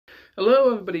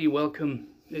Hello everybody, welcome.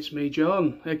 It's me,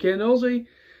 John, aka Nosy,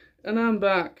 and I'm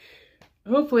back.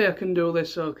 Hopefully I can do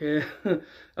this okay.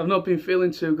 I've not been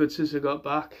feeling too good since I got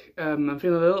back. I'm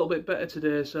feeling a little bit better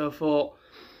today, so I thought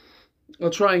I'll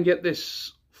try and get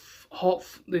this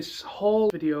haul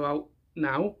video out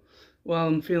now while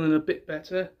I'm feeling a bit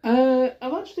better.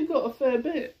 I've actually got a fair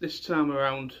bit this time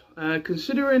around,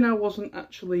 considering I wasn't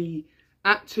actually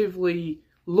actively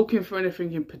looking for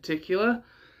anything in particular.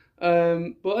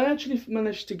 But I actually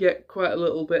managed to get quite a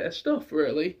little bit of stuff,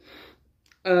 really.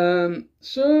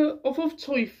 So, off of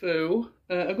Toifu,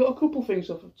 I got a couple things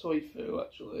off of Toifu,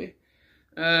 actually.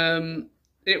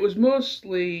 It was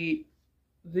mostly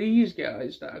these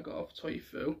guys that I got off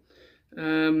Toifu.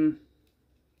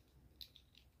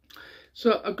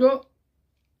 So, I got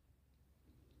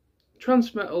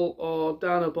Transmetal or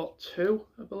Dinobot 2,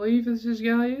 I believe this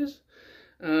guy is.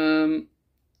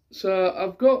 So,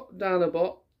 I've got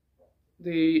Dinobot,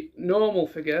 the normal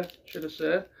figure, should I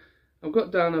say. I've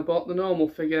got Dinobot, the normal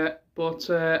figure, but,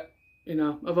 you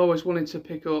know, I've always wanted to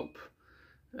pick up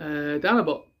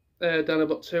Dinobot 2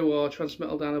 or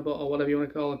Transmetal Dinobot or whatever you want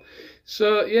to call him.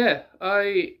 So, yeah,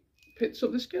 I picked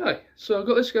up this guy. So, I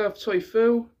got this guy off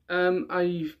Toifu.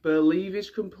 I believe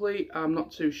he's complete. I'm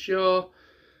not too sure.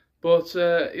 But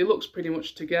he looks pretty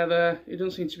much together. He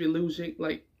doesn't seem to be losing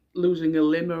a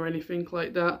limb or anything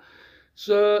like that.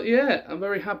 So yeah, I'm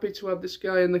very happy to have this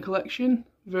guy in the collection.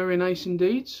 Very nice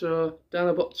indeed. So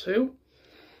Dinobot 2.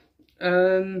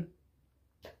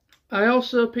 I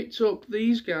also picked up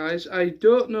these guys. I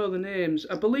don't know the names.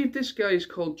 I believe this guy is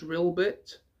called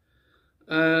Drillbit.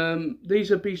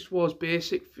 These are Beast Wars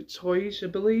basic for toys, I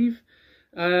believe.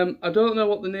 I don't know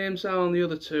what the names are on the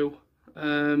other two.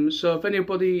 So if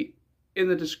anybody in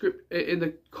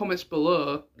the comments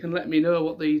below can let me know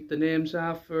what the names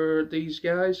are for these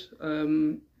guys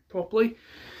properly.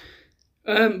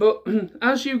 But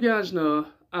as you guys know,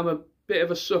 I'm a bit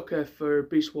of a sucker for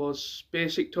Beast Wars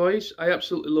basic toys. I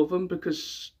absolutely love them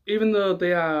because even though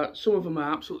some of them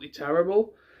are absolutely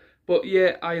terrible, but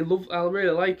yeah, I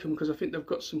really like them because I think they've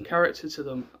got some character to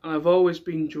them, and I've always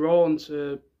been drawn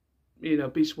to, you know,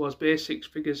 Beast Wars basics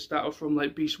figures that are from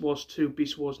like Beast Wars 2,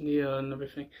 Beast Wars Neo and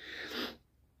everything.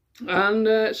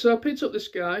 And so I picked up this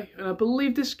guy, and I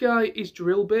believe this guy is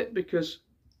Drillbit because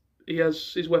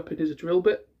his weapon is a drill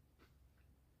bit.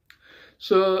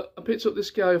 So I picked up this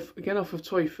guy again off of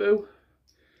Toifu.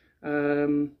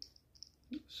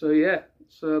 So yeah,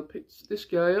 so I picked this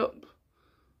guy up.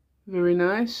 Very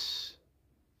nice.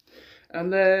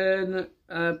 And then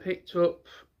I picked up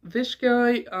this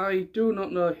guy. I do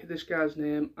not know this guy's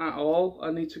name at all.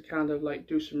 I need to kind of like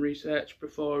do some research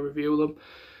before I review them.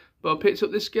 But I picked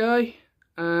up this guy.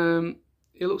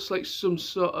 He looks like some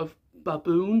sort of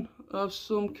baboon of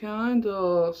some kind,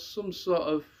 or some sort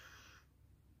of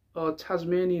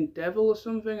Tasmanian devil or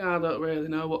something. I don't really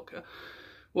know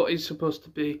what he's supposed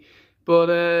to be. But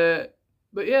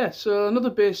yeah, so another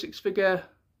basics figure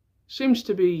seems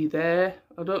to be there.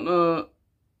 I don't know.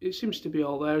 It seems to be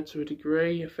all there to a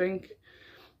degree, I think.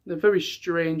 A very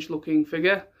strange looking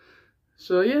figure.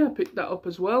 So yeah, I picked that up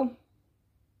as well.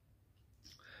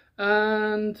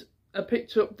 And I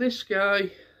picked up this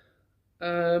guy.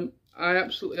 I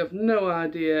absolutely have no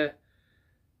idea.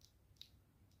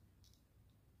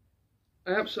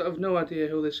 I absolutely have no idea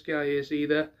who this guy is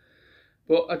either.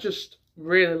 But I just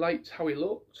really liked how he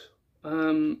looked.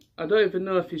 I don't even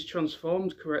know if he's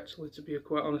transformed correctly, to be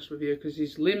quite honest with you, because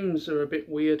his limbs are a bit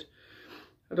weird.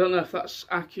 I don't know if that's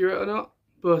accurate or not,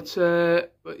 but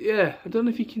yeah, I don't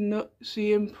know if you can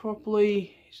see him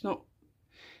properly. He's not,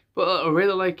 but I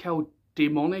really like how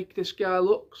demonic this guy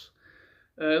looks.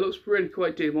 It looks really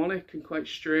quite demonic and quite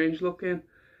strange looking.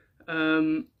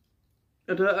 I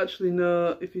don't actually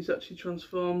know if he's actually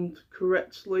transformed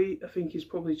correctly. I think he's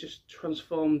probably just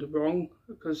transformed wrong,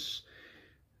 because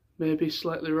maybe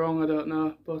slightly wrong, I don't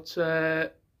know, but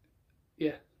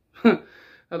yeah,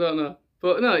 I don't know,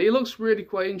 but no, he looks really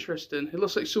quite interesting. It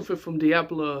looks like something from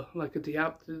Diablo, like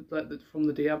from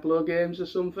the Diablo games or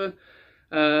something.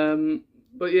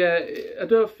 But yeah, I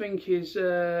don't think he's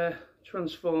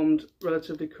transformed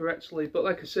relatively correctly, but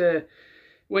like I say,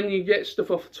 when you get stuff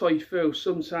off Toifu,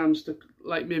 sometimes they're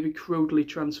like maybe crudely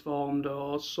transformed,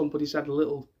 or somebody's had a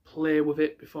little play with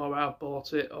it before I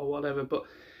bought it or whatever, but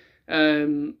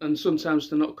and sometimes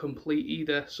they're not complete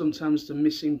either. Sometimes they're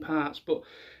missing parts, but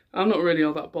I'm not really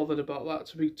all that bothered about that,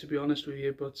 to be honest with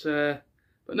you. But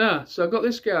no, so I got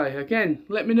this guy again.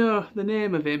 Let me know the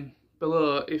name of him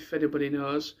below if anybody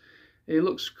knows. He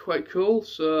looks quite cool,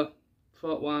 so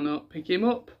thought why not pick him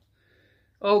up.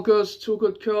 All goes to a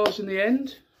good cause in the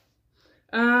end.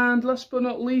 And last but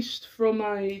not least, from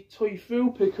my Toy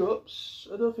Fu pickups,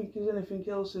 I don't think there's anything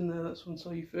else in there that's from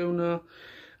Toy Fu now.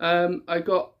 I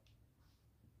got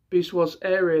Beast Wars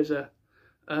Airazor,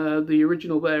 the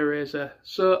original Airazor.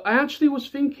 So I actually was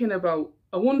thinking about,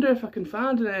 I wonder if I can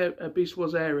find a Beast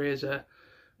Wars Airazor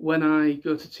when I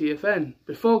go to TFN.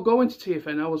 Before going to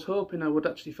TFN, I was hoping I would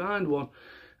actually find one,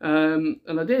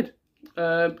 and I did.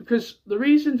 Because the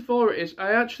reason for it is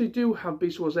I actually do have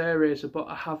Beast Wars Airazor, but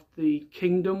I have the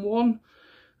Kingdom one.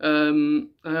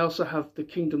 I also have the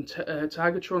Kingdom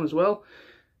Tigertron as well.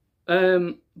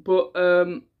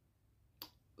 The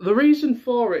reason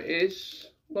for it is,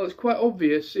 well, it's quite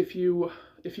obvious if you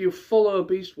follow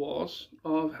Beast Wars,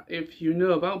 or if you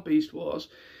know about Beast Wars.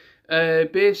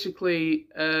 Basically,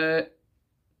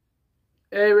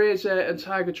 Airazor and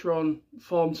Tigertron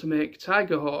form to make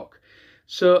Tigerhawk.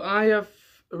 So I have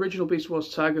original Beast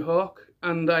Wars Tigerhawk,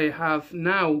 and I have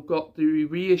now got the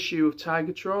reissue of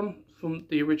Tigertron from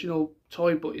the original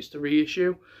toy, but it's the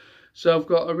reissue. So I've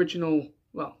got original,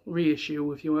 well,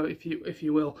 reissue if you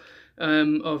will,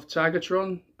 of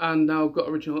Tigertron, and now I've got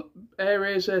original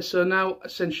Airazor. So now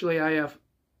essentially I have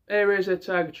Airazor,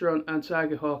 Tigertron, and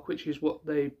Tigerhawk, which is what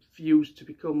they fused to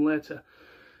become later.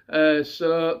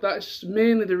 So that's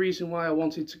mainly the reason why I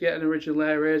wanted to get an original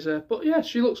Airazor. But yeah,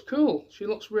 she looks cool. She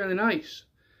looks really nice.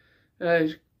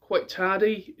 Quite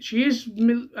tardy. She is.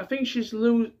 I think she's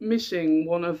missing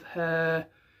one of her,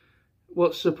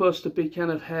 what's supposed to be kind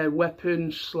of her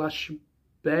weapon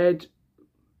 / bed.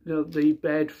 You know, the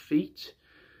bed feet.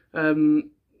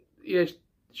 Yeah,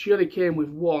 she only came with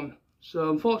one.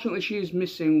 So unfortunately, she is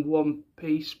missing one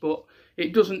piece, but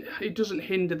it doesn't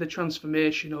hinder the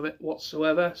transformation of it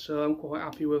whatsoever. So I'm quite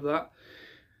happy with that.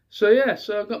 So yeah,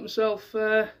 so I got myself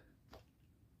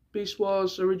Beast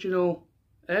Wars original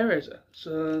Airazor.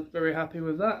 So very happy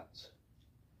with that.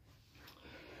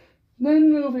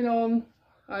 Then moving on,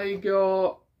 I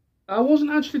wasn't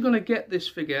actually going to get this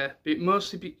figure, but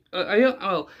mostly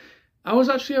I was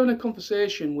actually having a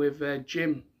conversation with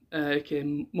Jim,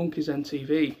 Monkeys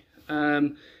NTV. I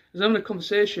was having a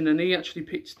conversation, and he actually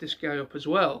picked this guy up as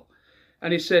well,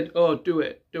 and he said, "Oh, do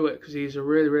it, because he's a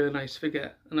really, really nice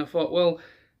figure." And I thought, well,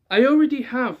 I already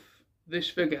have this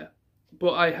figure,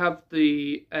 but I have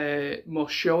the more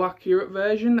show accurate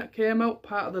version that came out,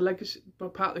 part of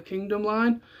the Kingdom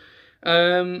line.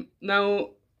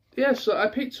 Now, yeah, so I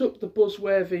picked up the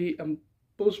Buzzworthy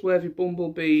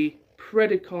Bumblebee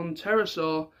Predacon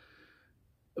Pterosaur,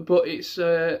 but it's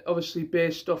obviously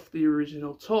based off the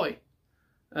original toy.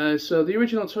 So the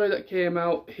original toy that came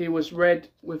out, he was red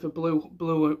with a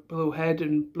blue head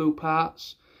and blue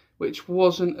parts, which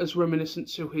wasn't as reminiscent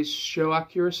to his show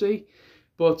accuracy.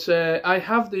 But I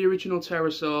have the original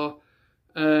Pterosaur,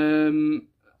 and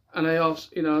I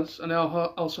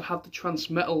also have the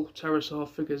Transmetal Pterosaur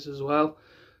figures as well.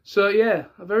 So yeah,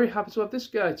 I'm very happy to have this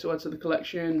guy to add to the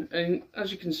collection. And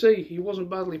as you can see, he wasn't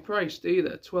badly priced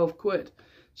either, 12 quid.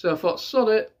 So I thought, sod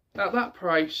it, at that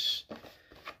price,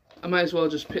 I might as well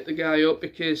just pick the guy up,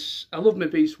 because I love my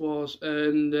Beast Wars,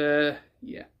 and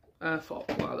yeah, I thought,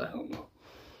 why the hell not.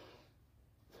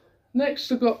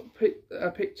 Next I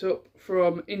picked up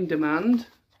from In Demand,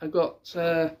 I got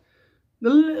the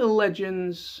Little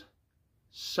Legends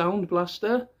Sound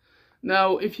Blaster.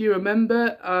 Now, if you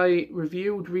remember, I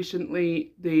reviewed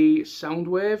recently the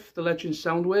Soundwave, the Legends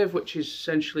Soundwave, which is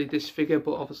essentially this figure,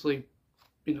 but obviously,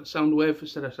 you know, Soundwave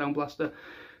instead of Sound Blaster.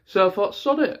 So I thought,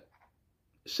 sod it,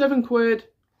 7 quid.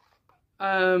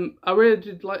 I really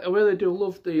do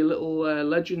love the little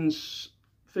Legends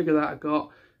figure that I got,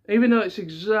 even though it's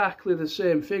exactly the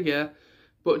same figure,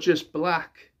 but just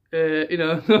black. You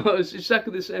know, it's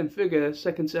exactly the same figure,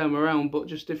 second time around, but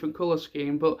just different colour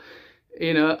scheme. But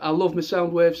you know, I love my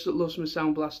Soundwaves, love my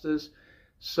Sound Blasters,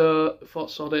 so I thought,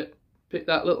 sod it, pick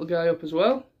that little guy up as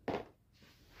well.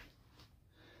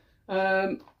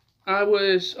 I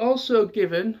was also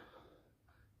given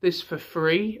this for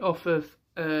free off of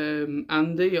Andrew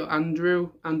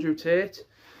Tate.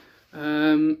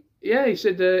 Yeah, he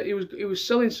said he was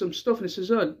selling some stuff, and he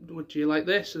says, "Oh, would you like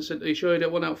this?" I said, "Are you sure you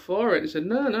don't want out for it?" He said,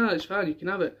 No, it's fine, you can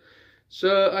have it."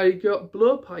 So I got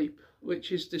Blowpipe,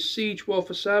 which is the Siege War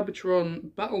for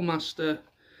Cybertron Battlemaster.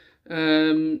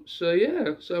 So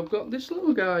yeah, so I've got this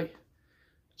little guy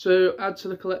to add to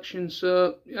the collection.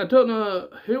 So I don't know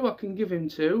who I can give him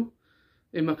to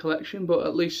in my collection, but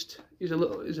at least he's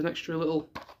an extra little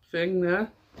thing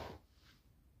there.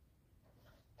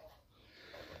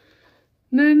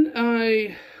 And then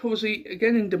I, obviously,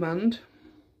 again In Demand,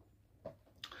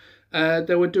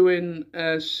 they were doing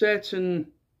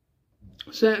certain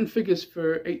figures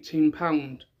for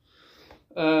 £18.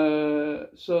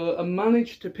 So I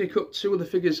managed to pick up two of the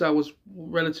figures I was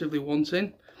relatively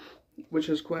wanting, which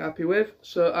I was quite happy with.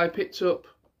 So I picked up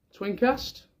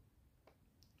Twincast.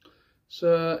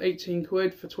 So 18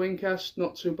 quid for Twincast,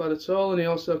 not too bad at all. And he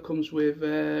also comes with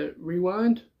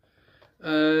Rewind.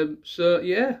 So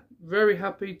yeah, very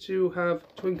happy to have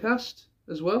Twincast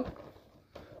as well.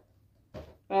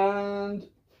 And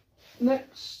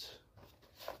next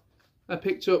I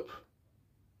picked up, I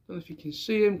don't know if you can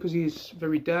see him because he's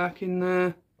very dark in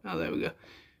there. Oh, there we go.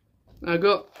 I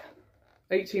got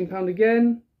 £18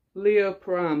 again, Leo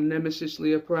Prime, Nemesis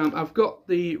Leo Prime. I've got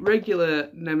the regular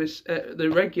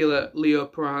Leo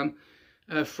Prime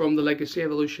from the Legacy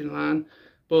Evolution line,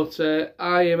 but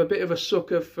I am a bit of a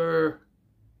sucker for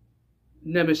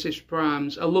Nemesis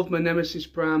Primes. I love my Nemesis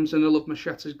Primes and I love my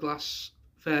Shattered Glass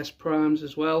Verse Primes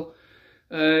as well.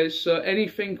 So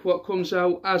anything what comes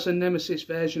out as a Nemesis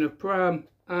version of Prime,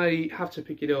 I have to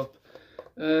pick it up.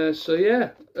 So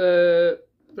yeah,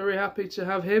 very happy to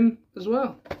have him as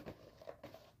well.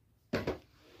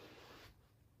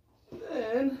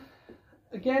 Then,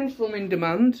 again from In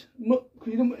Demand,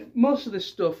 most of this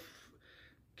stuff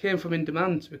came from In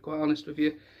Demand, to be quite honest with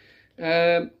you.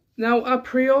 Now, I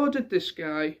pre-ordered this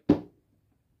guy.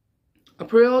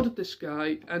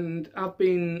 And I've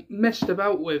been messed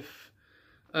about with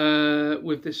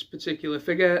this particular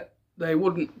figure. Yeah,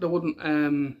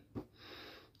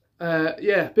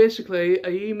 basically I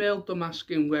emailed them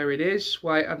asking where it is,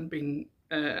 why it hadn't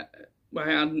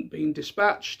been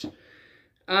dispatched,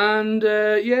 and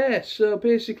yeah, so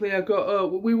basically I got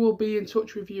we will be in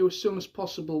touch with you as soon as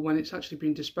possible when it's actually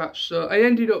been dispatched. So I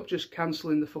ended up just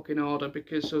cancelling the fucking order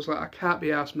because I was like, I can't be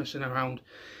arsed messing around.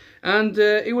 And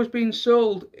it was being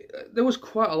sold. There was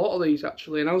quite a lot of these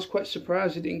actually, and I was quite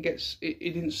surprised it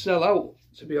didn't sell out,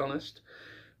 to be honest.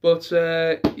 But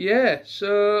yeah,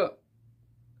 so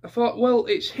I thought, well,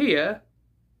 it's here.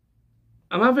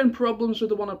 I'm having problems with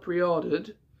the one I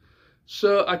pre-ordered,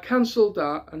 so I cancelled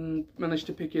that and managed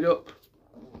to pick it up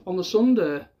on the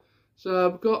Sunday. So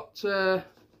I've got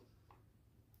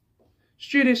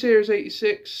Studio Series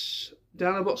 86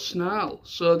 Dinobot Snarl.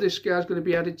 So this guy's going to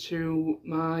be added to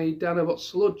my Dinobot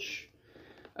Sludge.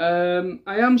 I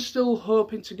am still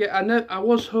hoping to get, I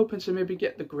was hoping to maybe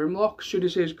get the Grimlock, Studio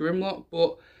Series Grimlock,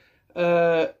 but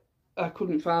I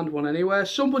couldn't find one anywhere.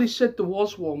 Somebody said there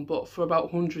was one, but for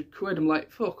about 100 quid. I'm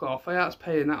like, fuck off, I ain't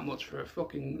paying that much for a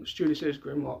fucking Studio Series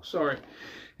Grimlock, sorry.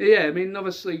 Yeah, I mean,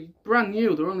 obviously, brand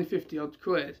new, they're only 50 odd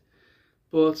quid.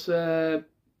 But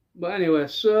anyway,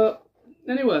 so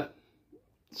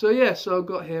yeah, so I've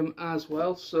got him as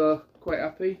well, so quite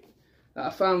happy that I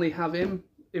finally have him,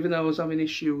 even though I was having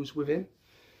issues with him.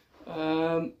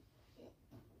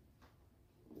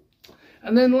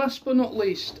 And then last but not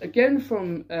least, again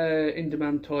from In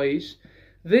Demand Toys,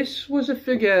 this was a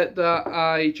figure that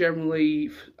I didn't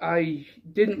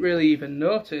really even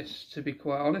notice, to be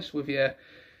quite honest with you.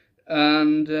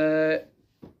 And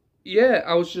yeah,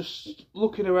 I was just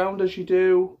looking around as you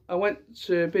do. I went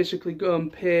to basically go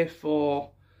and pay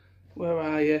for, where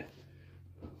are you?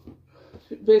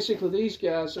 Basically these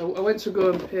guys. I went to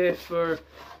go and pay for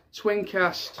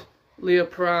Twincast, Leo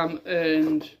Prime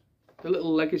and the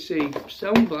little Legacy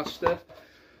Sound Blaster.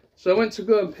 So I went to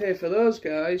go and pay for those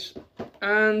guys,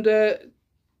 and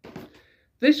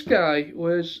this guy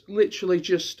was literally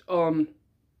just on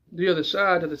the other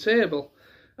side of the table.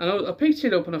 And I picked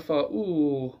it up and I thought,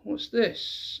 ooh, what's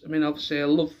this? I mean, obviously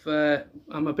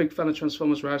I'm a big fan of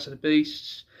Transformers Rise of the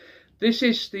Beasts. This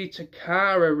is the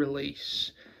Takara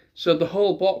release. So the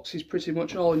whole box is pretty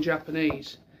much all in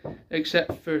Japanese,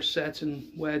 except for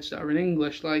certain words that are in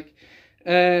English, like.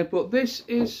 But this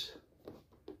is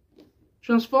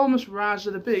Transformers Rise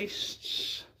of the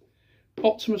Beasts,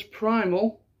 Optimus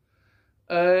Primal.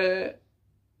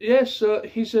 Yeah, so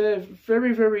he's a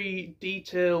very, very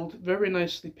detailed, very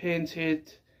nicely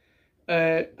painted,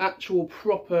 actual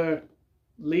proper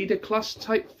leader class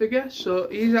type figure. So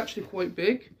he's actually quite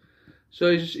big.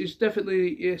 So he's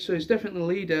definitely, yeah, so he's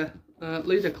definitely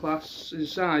leader class in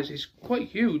size. He's quite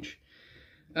huge.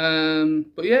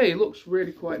 But yeah, he looks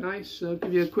really quite nice. So I'll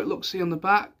give you a quick look see on the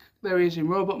back. There he is in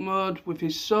robot mode with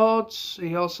his swords.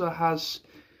 He also has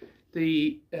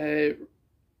the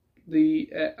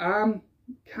arm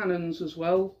cannons as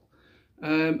well,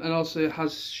 and also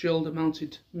has shoulder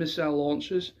mounted missile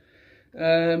launchers.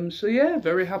 So yeah,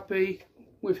 very happy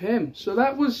with him. So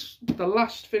that was the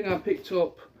last thing I picked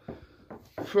up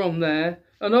from there.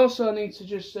 And also I need to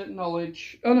just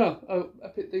acknowledge, oh no, I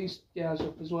picked these guys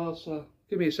up as well, so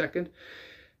give me a second.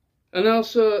 And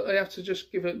also I have to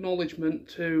just give acknowledgement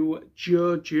to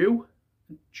Joe Drew,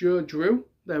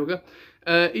 there we go.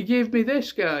 He gave me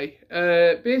this guy.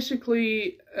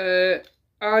 Basically,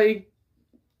 I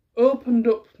opened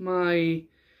up my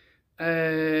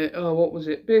what was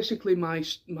it? Basically, my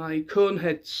cone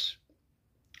heads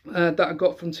that I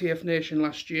got from TFNation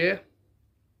last year,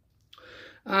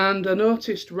 and I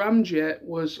noticed Ramjet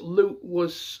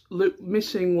was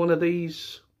missing one of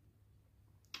these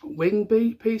wing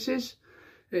pieces.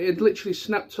 It had literally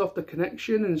snapped off the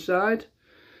connection inside,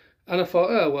 and I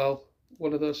thought, oh well,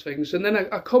 one of those things. And then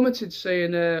I commented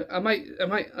saying,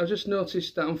 I just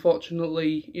noticed that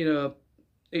unfortunately, you know,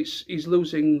 he's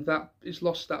lost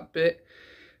that bit.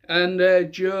 And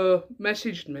Joe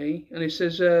messaged me and he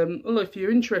says, well, if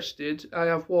you're interested, I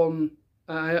have one.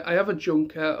 I have a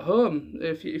junk at home.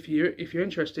 If you're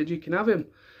interested, you can have him.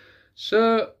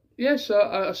 So yeah, so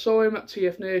I saw him at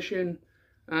TFNation,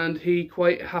 and he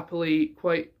quite happily,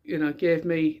 gave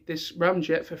me this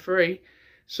Ramjet for free.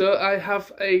 So I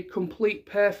have a complete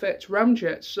perfect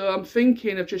Ramjet. So I'm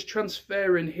thinking of just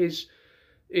transferring his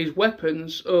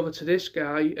weapons over to this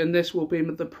guy, and this will be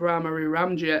the primary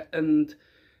Ramjet, and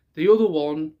the other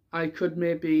one I could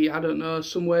maybe, I don't know,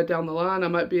 somewhere down the line I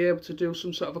might be able to do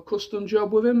some sort of a custom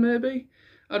job with him, maybe.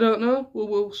 I don't know,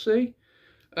 we'll see.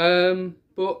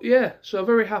 But yeah, so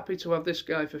very happy to have this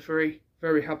guy for free.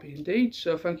 Very happy indeed.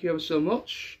 So thank you ever so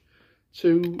much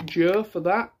to Joe for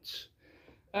that.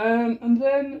 And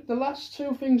then the last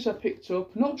two things I picked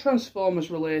up, not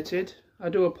Transformers related. I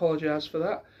do apologise for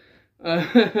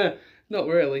that. Not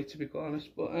really, to be quite honest.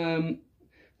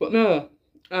 But no,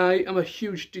 I am a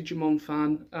huge Digimon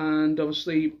fan, and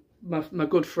obviously my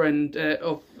good friend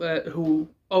of the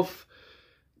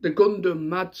Gundam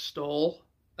Mad stall,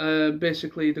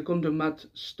 basically the Gundam Mad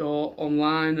store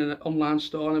online and online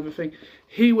store and everything.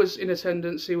 He was in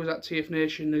attendance. He was at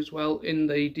TFNation as well in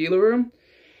the dealer room.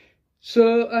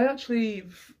 So I actually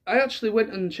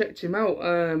went and checked him out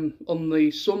on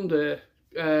the Sunday,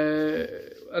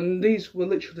 and these were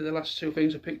literally the last two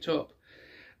things I picked up.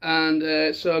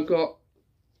 And so I got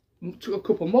a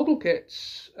couple of model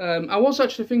kits. I was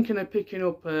actually thinking of picking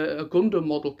up a Gundam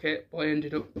model kit, but I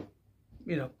ended up,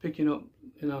 picking up,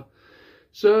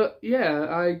 So yeah,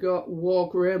 I got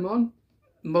War Greymon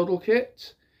model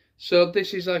kit. So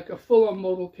this is like a full-on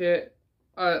model kit,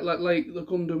 like the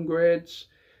Gundam grades.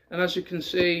 And as you can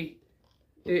see,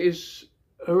 it is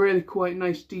a really quite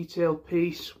nice detailed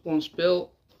piece once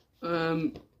built.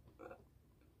 But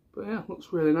yeah,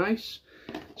 looks really nice.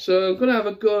 So I'm gonna have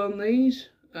a go on these.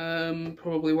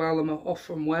 Probably while I'm off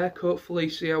from work, hopefully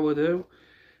see how I do.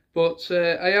 But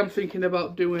I am thinking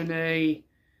about doing a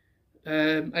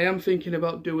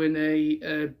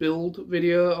build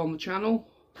video on the channel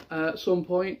at some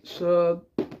point, so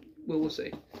we'll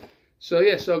see. So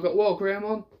yeah, so I've got War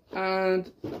Greymon,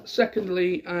 and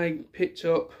secondly I picked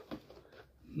up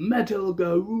Metal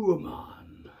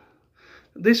Garurumon.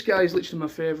 This guy is literally my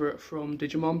favourite from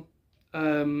Digimon.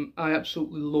 I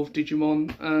absolutely love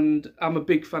Digimon, and I'm a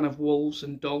big fan of wolves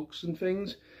and dogs and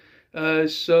things. And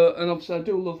obviously I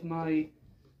do love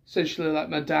essentially like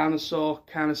my dinosaur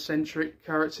kind of centric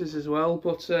characters as well.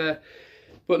 But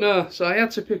no, so I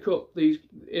had to pick up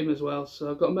him as well. So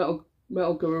I've got a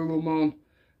Metal Garurumon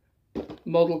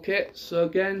model kit. So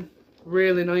again,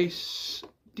 really nice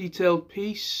detailed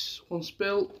piece once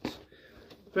built.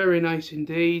 Very nice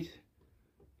indeed.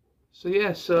 So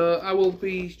yeah, so I will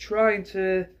be trying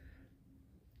to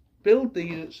build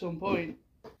these at some point.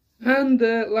 And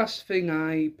the last thing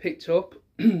I picked up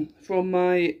from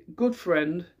my good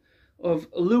friend of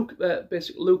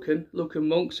Lucan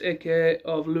Monks, aka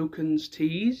of Lucan's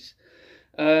Tees.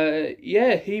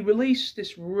 Yeah, he released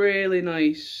this really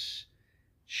nice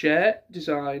shirt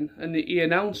design, and he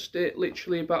announced it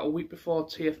literally about a week before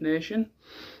TFNation.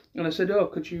 And I said, oh,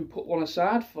 could you put one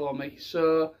aside for me?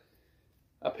 So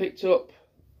I picked up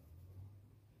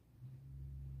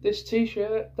this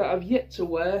t-shirt that I've yet to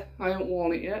wear. I haven't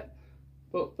worn it yet,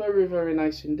 but very, very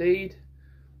nice indeed.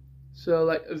 So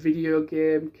like a video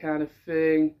game kind of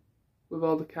thing with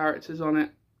all the characters on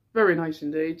it. Very nice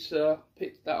indeed, so I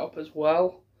picked that up as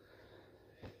well.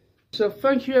 So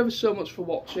thank you ever so much for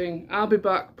watching. I'll be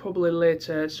back probably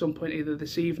later at some point, either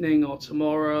this evening or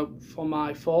tomorrow, for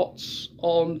my thoughts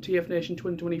on TFNation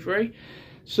 2023.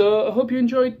 So I hope you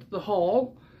enjoyed the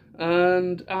haul,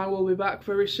 and I will be back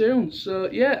very soon. So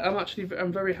yeah,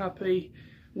 I'm very happy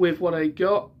with what I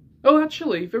got. Oh,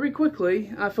 actually, very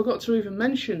quickly, I forgot to even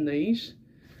mention these.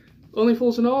 Only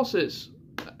Fools and Horses.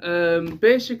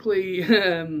 Basically,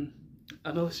 I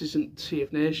know this isn't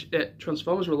TFNation,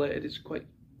 Transformers related, it's quite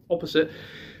opposite.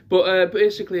 But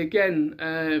basically, again,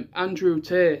 Andrew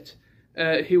Tate,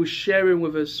 he was sharing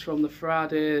with us from the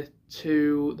Friday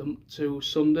to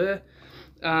Sunday.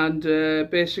 and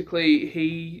basically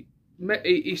he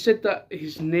said that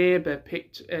his neighbour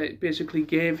basically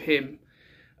gave him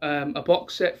a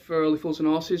box set for Only Fools and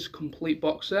Horses, complete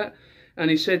box set, and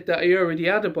he said that he already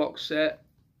had a box set.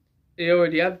 He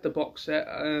already had the box set,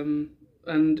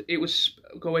 and it was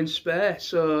going spare,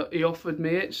 so he offered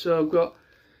me it. So I've got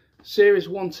series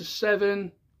 1 to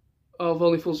 7 of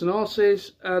Only Fools and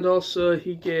Horses, and also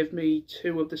he gave me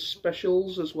 2 of the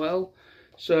specials as well.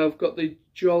 So I've got the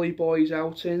Jolly Boys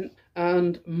Outing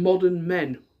and Modern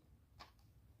Men.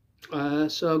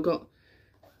 So I've got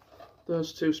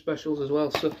those 2 specials as well,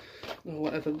 so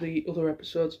whatever the other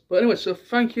episodes. But anyway, so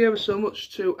thank you ever so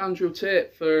much to Andrew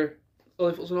Tate for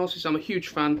Only Fools and Horses. I'm a huge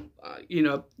fan. You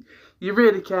know, you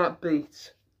really can't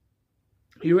beat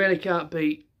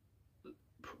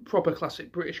proper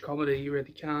classic British comedy. You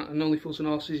really can't, and Only Fools and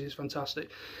Horses is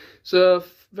fantastic. So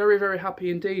very, very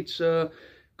happy indeed. So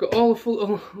got all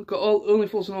Only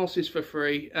Fools and Horses for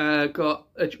free. Got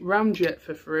a ramjet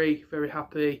for free. Very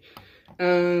happy.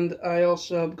 And I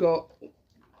also got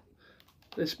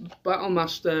this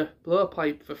Battlemaster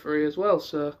blowpipe for free as well.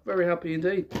 So very happy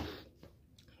indeed.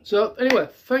 So anyway,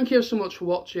 thank you so much for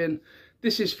watching.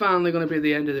 This is finally going to be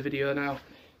the end of the video now.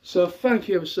 So thank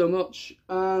you ever so much,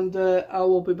 and I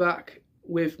will be back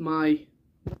with my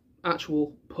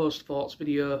actual post thoughts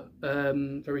video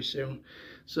very soon.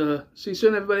 So see you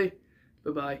soon, everybody.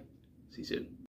 Bye bye. See you soon.